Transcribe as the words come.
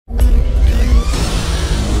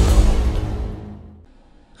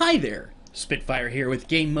Hi there, Spitfire here with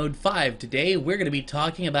Game Mode 5. Today we're going to be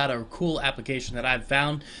talking about a cool application that I've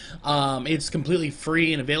found. It's completely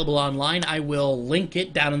free and available online. I will link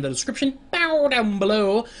it down in the description down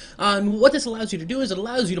below. What this allows you to do is it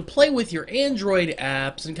allows you to play with your Android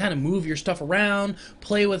apps and kind of move your stuff around,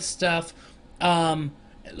 play with stuff.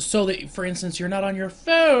 So that, for instance, you're not on your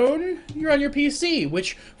phone, you're on your PC,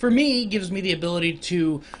 which for me gives me the ability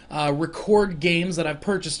to record games that I've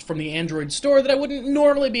purchased from the Android store that I wouldn't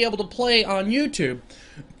normally be able to play on YouTube.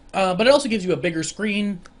 But it also gives you a bigger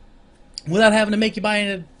screen without having to make you buy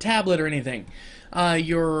a tablet or anything.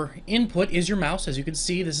 Your input is your mouse. As you can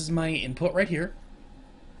see, this is my input right here.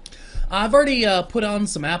 I've already put on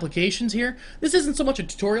some applications here. This isn't so much a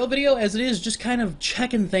tutorial video as it is just kind of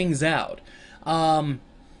checking things out.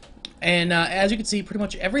 As you can see, pretty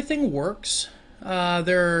much everything works.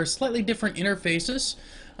 There are slightly different interfaces,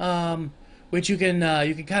 which you can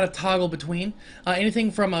kind of toggle between. Anything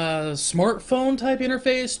from a smartphone type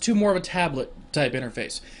interface to more of a tablet type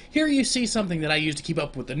interface. Here you see something that I use to keep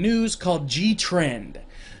up with the news called G-Trend.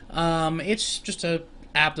 It's just an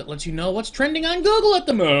app that lets you know what's trending on Google at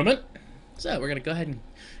the moment. So we're going to go ahead and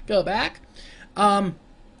go back. And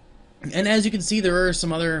as you can see, there are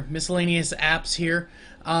some other miscellaneous apps here,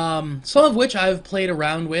 some of which I've played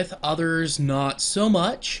around with, others not so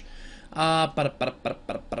much. Now,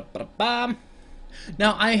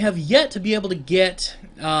 I have yet to be able to get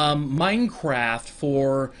Minecraft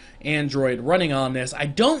for Android running on this. I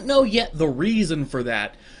don't know yet the reason for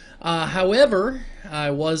that. However, I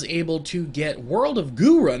was able to get World of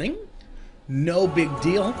Goo running. No big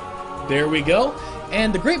deal. There we go.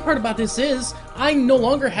 And the great part about this is I no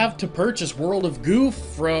longer have to purchase World of Goo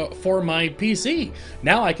for my PC.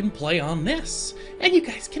 Now I can play on this. And you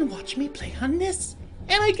guys can watch me play on this.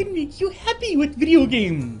 And I can make you happy with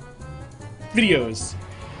videos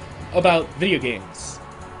about video games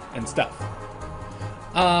and stuff.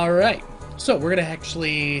 Alright, so we're gonna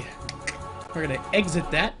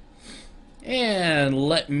exit that. And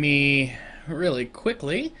let me really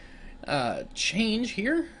quickly change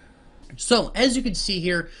here. So, as you can see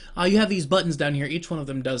here, you have these buttons down here. Each one of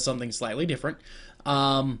them does something slightly different.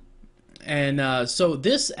 So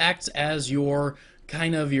this acts as your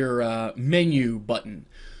kind of your menu button.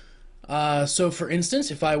 So, for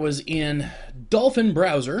instance, if I was in Dolphin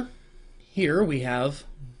Browser, here we have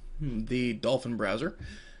the Dolphin Browser.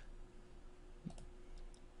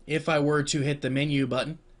 If I were to hit the menu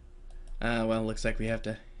button, well, it looks like we have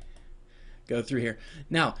to go through here.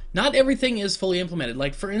 Now, not everything is fully implemented.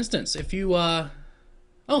 Like, for instance, if you, oh,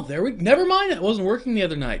 never mind, it wasn't working the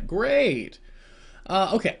other night. Great.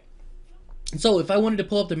 Okay. So, if I wanted to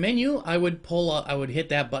pull up the menu, I would hit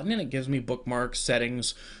that button, and it gives me bookmarks,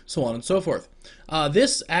 settings, so on and so forth.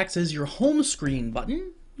 This acts as your home screen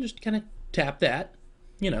button. Just kind of tap that.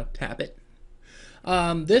 Tap it.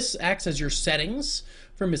 This acts as your settings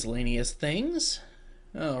for miscellaneous things.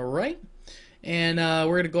 All right. And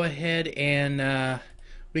we're going to go ahead and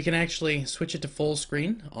we can actually switch it to full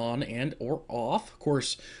screen, on and or off. Of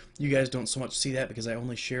course, you guys don't so much see that because I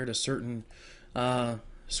only shared a certain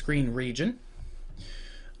screen region.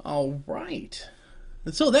 All right.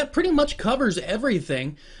 So that pretty much covers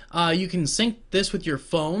everything. You can sync this with your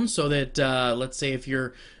phone so that, let's say if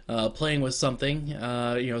you're playing with something,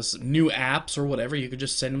 new apps or whatever, you could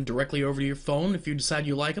just send them directly over to your phone if you decide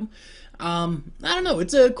you like them. I don't know,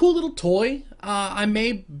 it's a cool little toy. I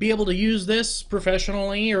may be able to use this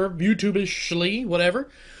professionally or YouTube-ishly, whatever.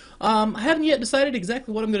 I haven't yet decided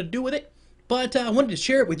exactly what I'm going to do with it, but I wanted to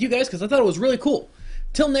share it with you guys because I thought it was really cool.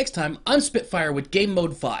 Till next time, I'm Spitfire with Game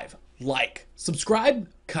Mode 5. Like, subscribe,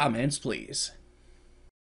 comments, please.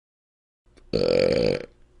 I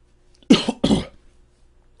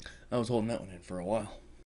was holding that one in for a while.